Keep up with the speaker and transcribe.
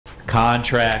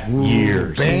contract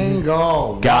years.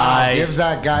 Bingo. Guys, give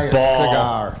that guy a ball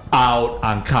cigar. out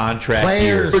on contract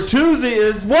Players. years. Bertuzzi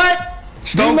is what?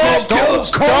 Stone Cold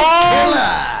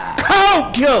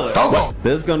Killer.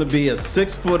 There's going to be a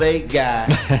 6'8" guy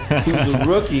who's a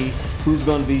rookie who's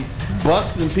going to be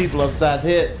busting people upside the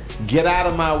head. Get out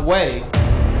of my way.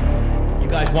 You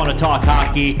guys want to talk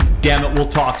hockey? Damn it, we'll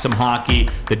talk some hockey.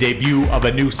 The debut of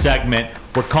a new segment.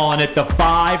 We're calling it the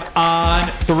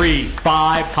 5-on-3.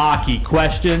 5 hockey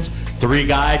questions. 3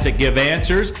 guys that give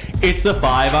answers. It's the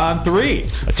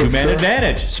 5-on-3. A two-man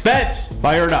advantage. Spence,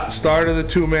 fire it up. Start of the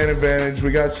two-man advantage.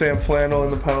 We got Sam Flannel in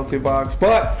the penalty box.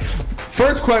 But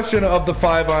first question of the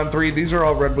 5-on-3. These are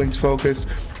all Red Wings focused.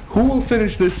 Who will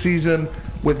finish this season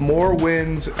with more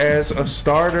wins as a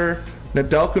starter,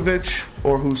 Nedeljkovic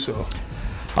or Husso?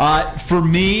 For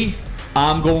me,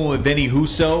 I'm going with Vinny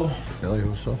Husso. Billy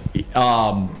Husso?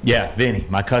 Yeah, Vinny,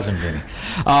 my cousin Vinny.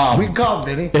 We can call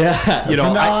him Vinny. Yeah, you know.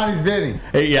 From now on, he's Vinny.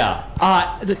 Yeah.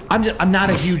 I'm not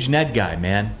a huge Ned guy,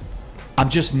 man. I'm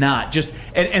just not.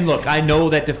 And look, I know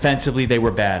that defensively they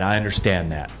were bad. I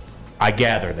understand that. I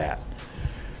gather that.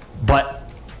 But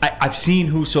I've seen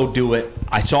Husso do it.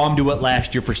 I saw him do it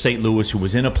last year for St. Louis, who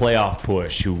was in a playoff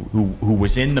push, who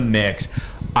was in the mix.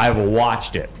 I've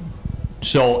watched it.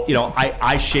 So, you know,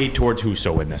 I shade towards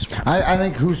Husso in this one. I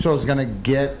think Husso's going to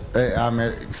get,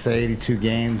 say, 82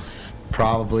 games.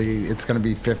 Probably it's going to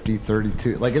be 50,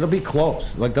 32. Like, it'll be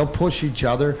close. Like, they'll push each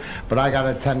other. But I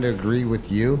got to tend to agree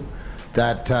with you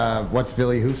that what's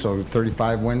Billy Husso?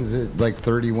 35 wins? Like,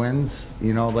 30 wins?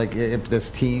 You know, like, if this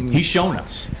team... He's shown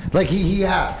us. Like, he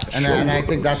has. And I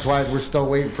think that's why we're still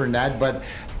waiting for Ned. But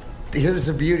here's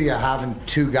the beauty of having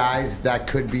 2 guys that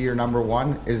could be your number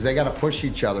one is they got to push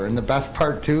each other. And the best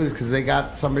part, too, is because they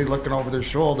got somebody looking over their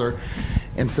shoulder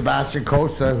in Sebastian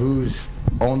Cossa, who's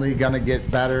only going to get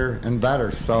better and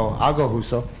better. So I'll go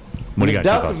Husso. What do you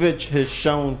got? Nedeljkovic has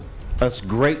shown us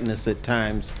greatness at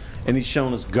times, and he's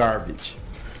shown us garbage.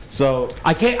 So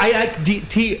I can't I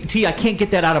can't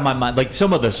get that out of my mind. Like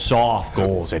some of the soft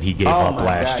goals that he gave up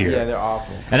last year. Yeah, they're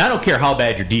awful. And I don't care how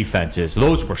bad your defense is.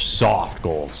 Those were soft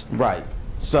goals. Right.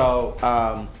 So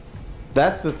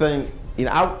that's the thing. You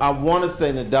know, I want to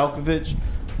say Nedeljkovic,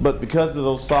 but because of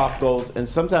those soft goals, and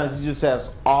sometimes he just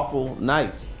has awful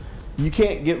nights, you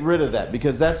can't get rid of that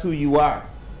because that's who you are.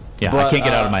 Yeah, but, I can't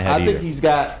get out of my head I either. think he's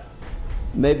got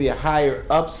maybe a higher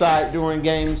upside during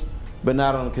games, but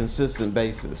not on a consistent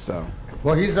basis. So,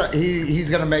 well, he's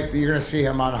gonna make. You're gonna see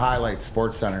him on Highlight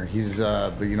Sports Center. He's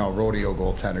the rodeo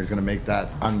goaltender. He's gonna make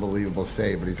that unbelievable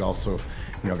save, but he's also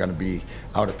gonna be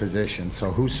out of position.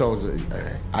 So Husso's,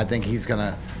 I think he's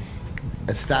gonna.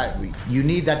 You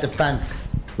need that defense,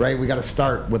 right? We got to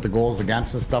start with the goals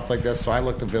against and stuff like this. So I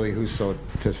looked at Billy Husso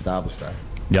to establish that.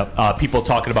 Yep. People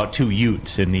talking about 2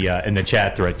 Utes in the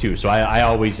chat thread too. So I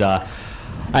always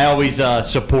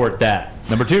support that.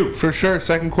 Number 2. For sure.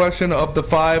 Second question of the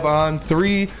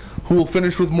 5-on-3. Who will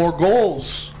finish with more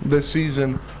goals this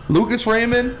season? Lucas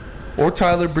Raymond or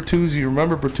Tyler Bertuzzi?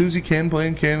 Remember, Bertuzzi can play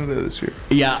in Canada this year.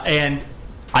 Yeah, and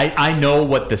I know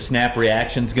what the snap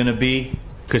reaction's going to be.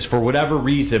 Because for whatever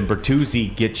reason,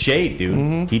 Bertuzzi gets shade, dude.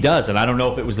 Mm-hmm. He does. And I don't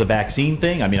know if it was the vaccine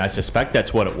thing. I mean, I suspect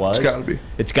that's what it was. It's got to be.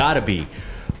 It's got to be.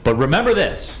 But remember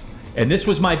this. And this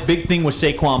was my big thing with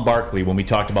Saquon Barkley when we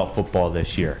talked about football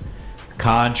this year.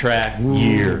 Contract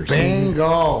years.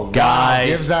 Bingo.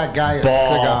 Guys, give that guy a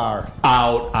ball cigar.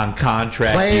 Out on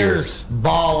contract Players years.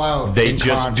 Ball out. They in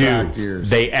just do. Years.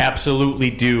 They absolutely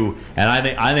do. And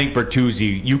I think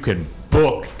Bertuzzi, you can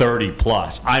book 30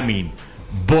 plus. I mean,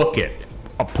 book it.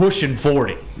 Pushing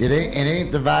 40. It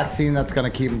ain't the vaccine that's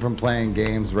going to keep him from playing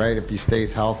games, right? If he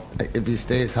stays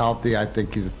healthy, I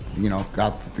think he's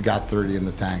got 30 in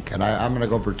the tank, and I'm going to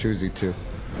go Bertuzzi too.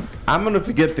 I'm going to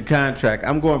forget the contract.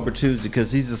 I'm going Bertuzzi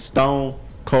because he's a stone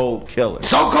cold killer.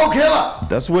 Stone cold killer.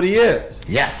 That's what he is.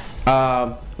 Yes.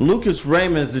 Lucas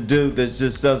Raymond is a dude that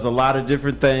just does a lot of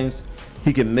different things.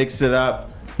 He can mix it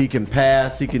up. He can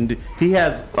pass. He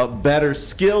has a better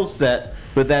skill set.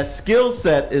 But that skill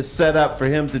set is set up for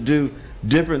him to do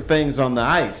different things on the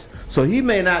ice. So he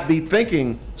may not be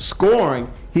thinking scoring.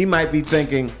 He might be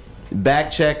thinking back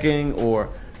checking or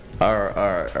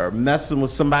messing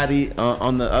with somebody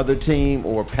on the other team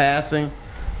or passing.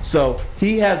 So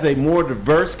he has a more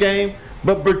diverse game.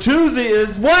 But Bertuzzi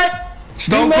is what?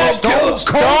 Stone cold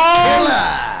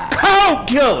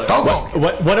killer.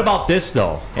 What about this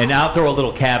though? And I'll throw a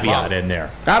little caveat in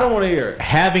there. I don't want to hear it.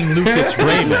 Having Lucas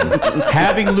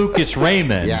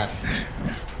Raymond, yes,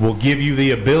 will give you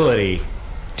the ability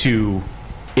to,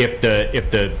 if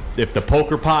the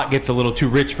poker pot gets a little too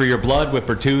rich for your blood with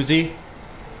Bertuzzi,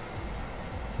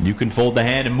 you can fold the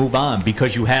hand and move on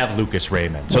because you have Lucas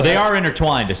Raymond. So they are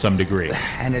intertwined to some degree.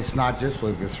 And it's not just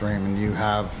Lucas Raymond. You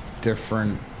have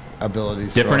different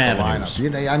abilities, different throughout avenues. The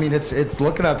lineup. I mean, it's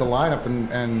looking at the lineup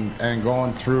and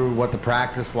going through what the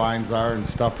practice lines are and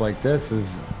stuff like this.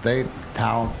 Is they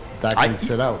talent that can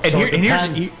sit out. And,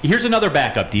 so here's another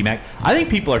backup, D-Mac. I think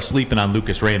people are sleeping on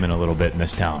Lucas Raymond a little bit in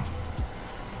this town.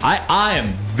 I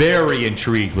am very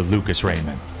intrigued with Lucas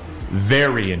Raymond.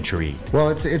 Very intrigued. Well,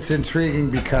 it's intriguing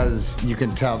because you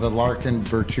can tell the Larkin,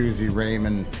 Bertuzzi,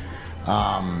 Raymond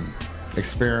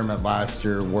experiment last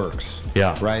year works.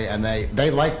 Yeah. Right? And they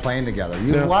like playing together.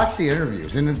 You watch the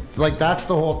interviews, and it's like that's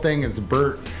the whole thing is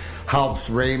Bert helps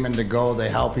Raymond to go. They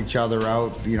help each other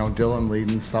out, Dylan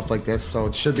leading, stuff like this. So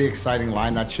it should be an exciting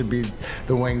line. That should be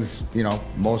the Wings,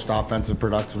 most offensive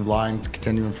productive line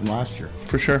continuing from last year.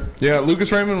 For sure. Yeah,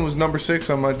 Lucas Raymond was number 6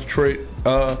 on my Detroit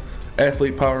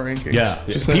athlete power rankings. Yeah,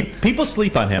 people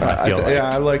sleep on him, I feel like. Yeah,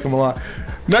 I like him a lot.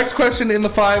 Next question in the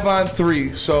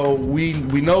 5-on-3. So we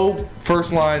know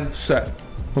first line set.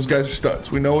 Those guys are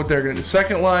studs. We know what they're going to do.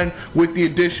 Second line, with the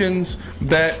additions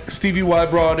that Stevie Y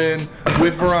brought in,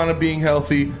 with Verana being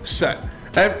healthy, set.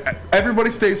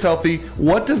 Everybody stays healthy.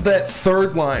 What does that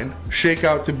third line shake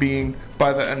out to being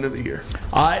by the end of the year?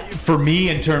 For me,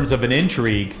 in terms of an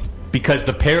intrigue, because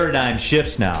the paradigm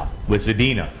shifts now with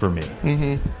Zadina for me.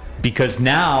 Mm-hmm. Because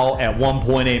now, at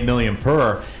 $1.8 million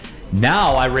per,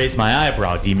 now I raise my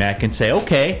eyebrow, D-Mac, and say,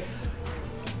 okay,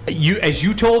 as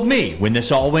you told me when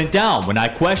this all went down, when I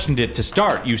questioned it to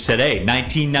start, you said, hey,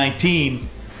 1919,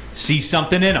 see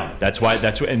something in him.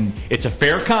 And it's a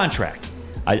fair contract.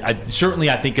 I certainly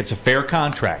think it's a fair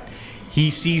contract.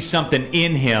 He sees something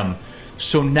in him.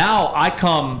 So now I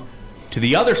come to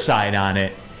the other side on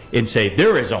it and say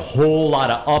there is a whole lot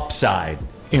of upside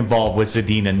involved with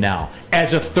Zadina now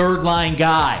as a third line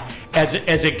guy, as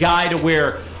a guy to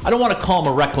where I don't want to call him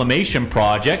a reclamation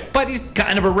project, but he's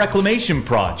kind of a reclamation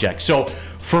project. So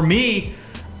for me,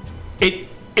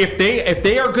 if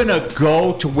they are going to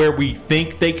go to where we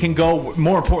think they can go,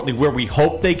 more importantly where we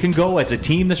hope they can go as a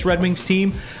team, this Red Wings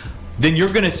team, then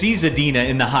you're going to see Zadina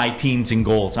in the high teens and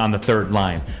goals on the third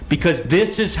line, because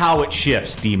this is how it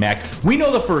shifts, D-Mac. We know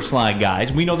the first line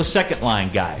guys, we know the second line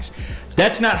guys.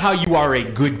 That's not how you are a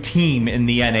good team in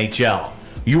the NHL.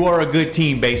 You are a good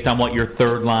team based on what your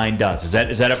third line does. Is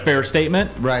that a fair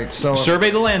statement? Right. So survey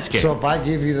the landscape. So if I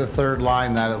give you the third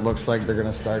line that it looks like they're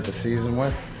going to start the season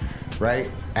with,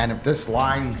 right? And if this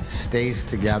line stays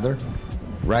together,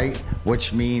 right,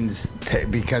 which means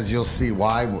because you'll see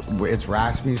why it's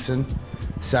Rasmussen,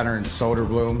 center, and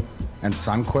Soderblom and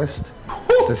Sundqvist.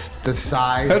 The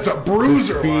size, that's a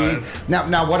bruiser the speed.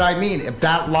 line. Now, what I mean, if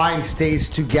that line stays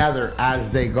together as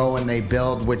they go and they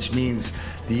build, which means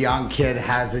the young kid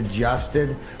has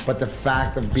adjusted, but the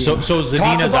fact of being so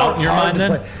Zadina's out in your mind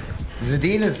then?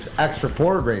 Zadina's extra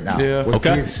forward right now with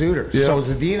these suitors. Yeah. So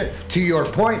Zadina, to your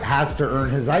point, has to earn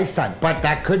his ice time, but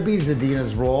that could be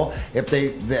Zadina's role if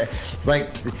they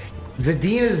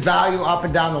Zadina's value up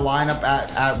and down the lineup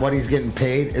at what he's getting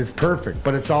paid is perfect,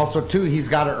 but it's also, too, he's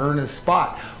got to earn his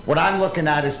spot. What I'm looking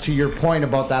at is, to your point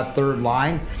about that third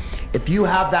line, if you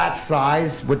have that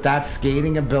size with that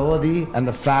skating ability and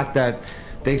the fact that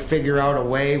they figure out a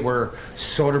way where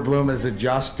Soderblom is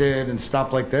adjusted and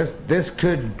stuff like this,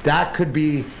 that could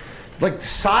be, like,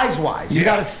 size-wise. You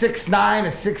got a 6'9", a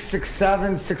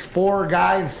 6'7", 6'4"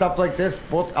 guy and stuff like this,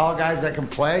 all guys that can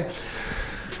play.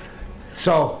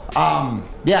 So,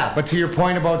 but to your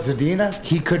point about Zadina,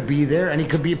 he could be there and he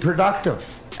could be productive.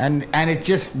 And it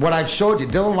just, what I've showed you,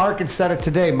 Dylan Larkin said it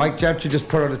today. Mike Gentry just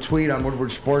put out a tweet on Woodward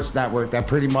Sports Network that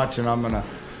pretty much, and I'm going to,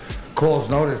 Cole's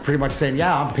note is pretty much saying,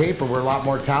 yeah, on paper we're a lot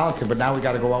more talented, but now we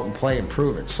got to go out and play and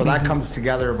prove it. So that comes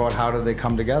together about how do they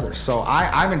come together. So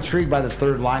I'm intrigued by the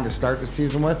third line to start the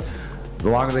season with. The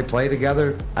longer they play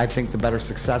together, I think the better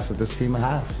success that this team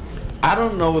has. I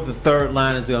don't know what the third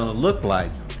line is going to look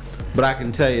like, but I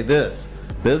can tell you this.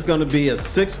 There's going to be a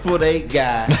 6'8"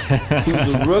 guy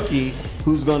who's a rookie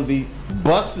who's going to be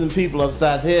busting people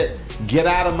upside the head. Get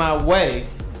out of my way.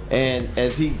 And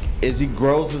as he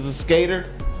grows as a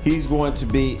skater, he's going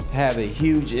to have a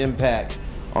huge impact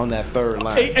on that third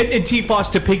line. And T-Foss,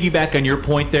 to piggyback on your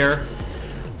point there,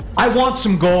 I want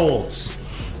some goals.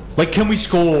 Like, can we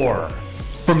score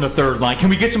from the third line? Can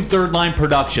we get some third line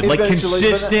production?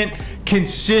 Eventually, like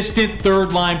consistent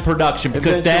third line production,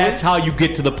 because Eventually. that's how you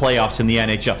get to the playoffs in the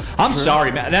NHL. I'm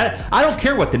sorry, man. I don't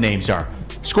care what the names are.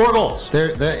 Score goals.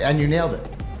 And you nailed it.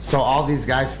 So all these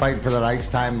guys fighting for that ice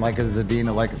time, like a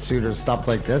Zadina, like a Suter, stuff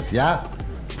like this, yeah,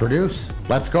 Produce.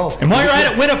 Let's go. And while you're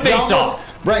at it, win a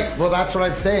face-off. Right. Well, that's what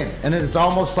I'm saying. And it's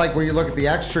almost like when you look at the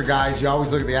extra guys, you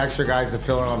always look at the extra guys that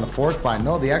fill in on the fourth line.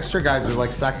 No, the extra guys are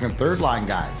like second and third line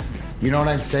guys. You know what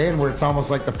I'm saying? Where it's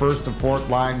almost like the first and fourth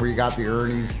line where you got the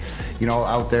Ernies,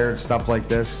 out there and stuff like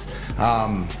this,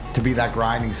 to be that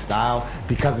grinding style.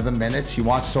 Because of the minutes, you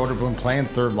want Soderblom playing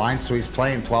third line, so he's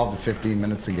playing 12 to 15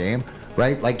 minutes a game.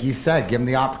 Right? Like you said, give him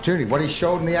the opportunity. What he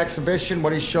showed in the exhibition,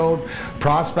 what he showed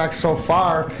prospects so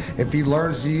far, if he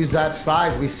learns to use that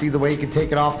size, we see the way he can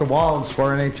take it off the wall and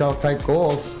score NHL-type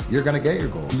goals, you're going to get your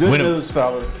goals. Good news,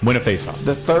 fellas. Win a face-off.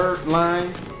 The third line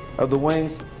of the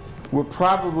Wings will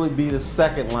probably be the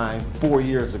second line 4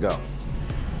 years ago.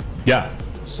 Yeah.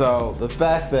 So the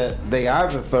fact that they are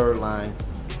the third line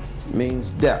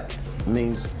means depth,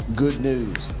 means good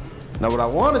news. Now, what I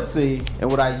want to see, and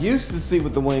what I used to see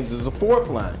with the Wings, is a fourth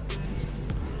line.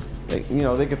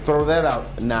 They could throw that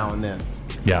out now and then.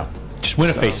 Yeah. Just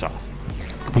win a face-off.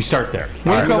 We start there.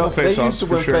 Win a couple They face-offs used to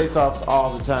for win sure. face-offs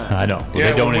all the time. I know. Yeah,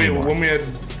 they don't anymore. when we had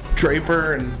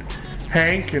Draper and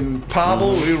Hank and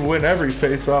Pavel, we would win every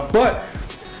face-off. But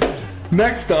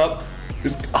next up,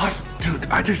 us, dude,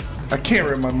 I can't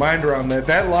wrap my mind around that.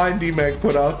 That line D-Mac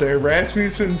put out there,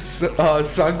 Rasmussen,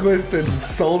 Sundqvist, and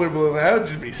Soderblom, that would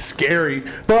just be scary.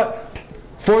 But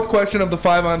fourth question of the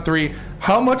 5-on-3,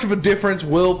 how much of a difference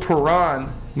will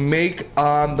Perron make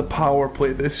on the power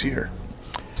play this year?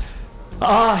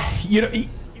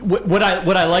 What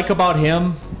I like about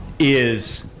him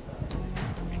is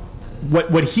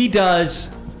what he does.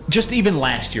 Just even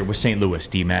last year with St. Louis,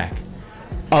 D-Mac,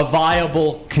 a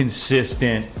viable,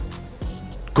 consistent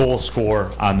goal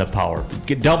scorer on the power.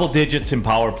 Get double digits in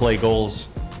power play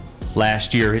goals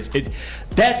last year.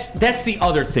 That's the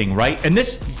other thing, right? And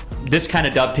this kind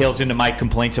of dovetails into my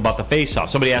complaints about the faceoff.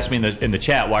 Somebody asked me in the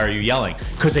chat, why are you yelling?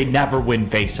 Because they never win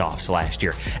faceoffs last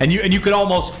year. And you could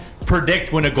almost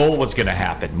predict when a goal was going to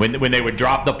happen. When they would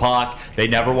drop the puck, they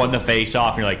never won the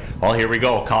faceoff. And you're like, well, here we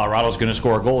go. Colorado's going to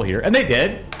score a goal here. And they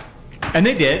did.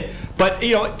 But,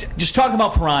 just talking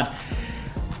about Perron,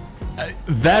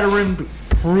 veteran,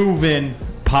 proven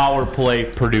power play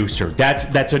producer.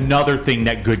 That's another thing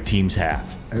that good teams have.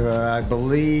 I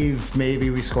believe maybe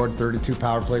we scored 32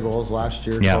 power play goals last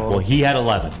year. Yeah, total. well, he had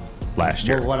 11 last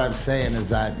year. Well, what I'm saying is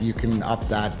that you can up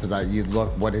that to that. You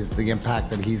look, what is the impact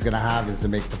that he's going to have is to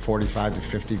make the 45 to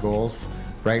 50 goals,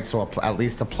 right? So at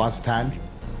least a plus 10,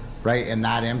 right? And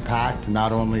that impact,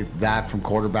 not only that from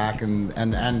quarterback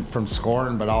and from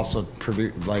scoring, but also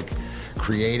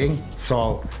creating.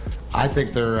 So I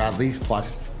think they're at least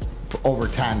plus over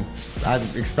 10.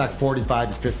 I'd expect 45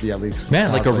 to 50 at least.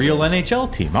 Man, like a real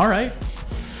NHL team. All right.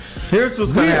 Here's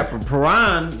what's going to happen.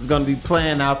 Perron is going to be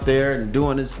playing out there and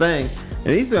doing his thing.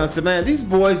 And he's going to say, man, these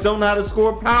boys don't know how to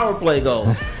score power play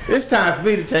goals. It's time for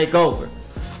me to take over.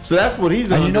 So that's what he's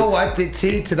going to do. And you know what,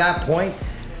 T, to that point,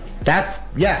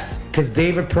 yes, because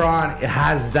David Perron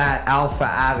has that alpha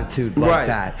attitude like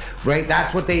that, right?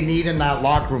 That's what they need in that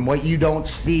locker room. What you don't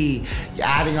see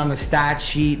adding on the stat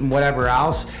sheet and whatever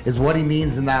else is what he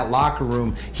means in that locker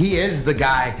room. He is the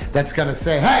guy that's going to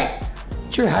say, hey,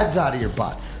 get your heads out of your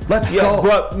butts. Let's go.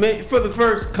 But for the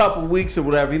first couple weeks or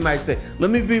whatever, he might say, let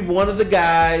me be one of the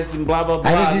guys and blah, blah, blah.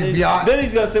 I think he's beyond. Then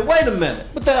he's going to say, wait a minute,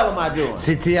 what the hell am I doing?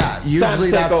 See, yeah,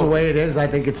 usually that's the way it is. I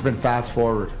think it's been fast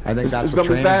forward. I think that's what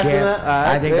training camp.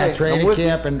 I think that training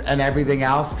camp and everything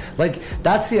else. Like,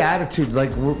 that's the attitude,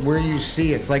 like, where you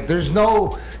see it's like there's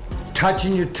no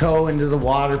touching your toe into the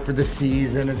water for the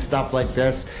season and stuff like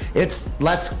this. It's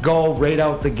let's go right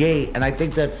out the gate. And I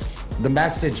think that's the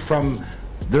message from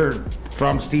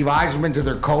Steve Yzerman to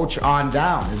their coach on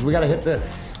down is we got to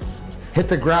hit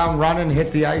the ground running,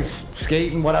 hit the ice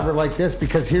skating, whatever like this.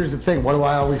 Because here's the thing, what do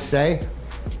I always say?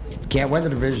 You can't win the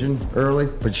division early,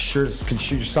 but you sure can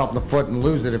shoot yourself in the foot and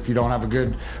lose it if you don't have a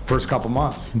good first couple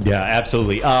months. Yeah,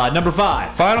 absolutely. Number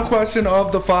 5. Final question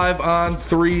of the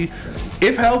 5-on-3.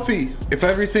 If healthy,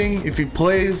 if he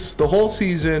plays the whole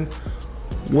season,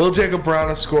 will Jacob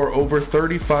Brown score over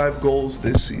 35 goals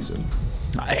this season?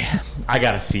 I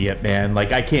gotta see it, man.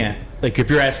 Like, I can't. Like, if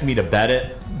you're asking me to bet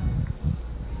it,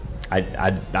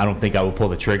 I don't think I would pull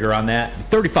the trigger on that.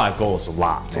 35 goals is a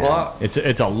lot. It's a lot.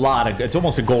 It's a lot. It's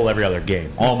almost a goal every other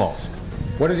game. Almost.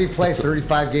 What did he play?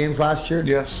 35 games last year?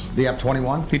 Yes. Did he have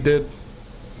 21? He did.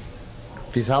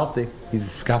 If he's healthy,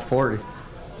 he's got 40.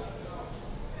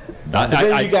 Then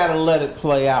you got to let it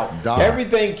play out. Done.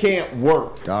 Everything can't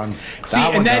work. Done. See,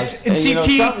 and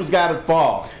something's got to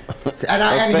fall.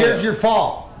 And here's your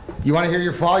fall. You want to hear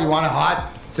your fall? You want a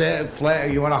hot Sam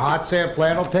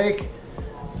Flannel take?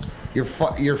 Your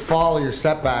fall, your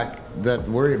setback that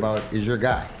worry about is your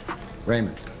guy,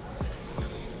 Raymond.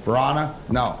 Verona,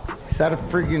 no. He's had a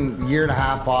freaking year and a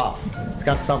half off. He's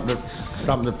got something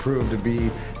to prove to be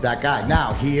that guy.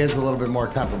 Now, he is a little bit more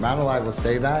temperamental, I will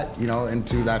say that,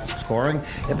 into that scoring.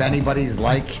 If anybody's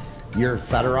like your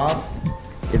Fedorov,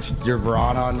 it's your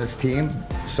Verona on this team.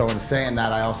 So in saying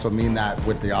that, I also mean that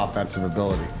with the offensive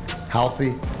ability.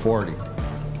 Healthy, 40.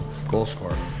 Goal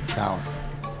scorer, talent.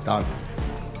 Done.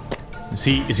 Is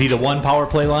he the one power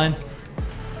play line?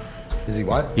 Is he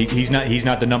what? He's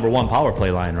not the number one power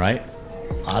play line, right?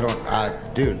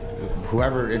 Dude,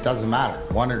 whoever, it doesn't matter.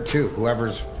 One or two,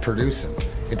 whoever's producing.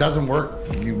 It doesn't work.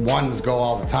 Ones go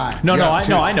all the time. No,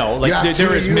 I know. Like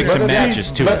there is mix and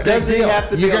matches to But it. does he have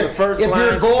to be on the first line? If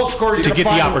you're a goal scorer, to get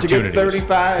the opportunities. To get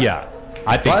 35? Yeah,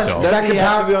 I think so. Does Second he have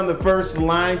power- to be on the first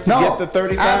line to get the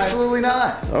 35? Absolutely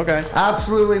not. Okay.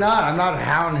 Absolutely not. I'm not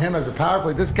hounding him as a power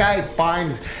play. This guy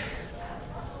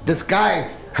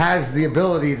has the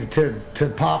ability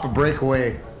to pop a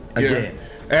breakaway again.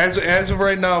 As of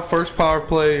right now, first power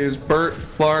play is Burt,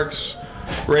 Larks,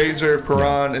 Razor,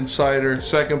 Perron, and Sider.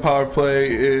 Second power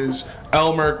play is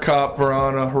Elmer, Kopp,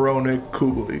 Verona, Hronek,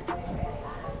 Kubalik.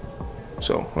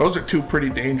 So those are two pretty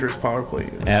dangerous power play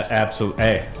units.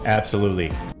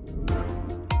 Absolutely.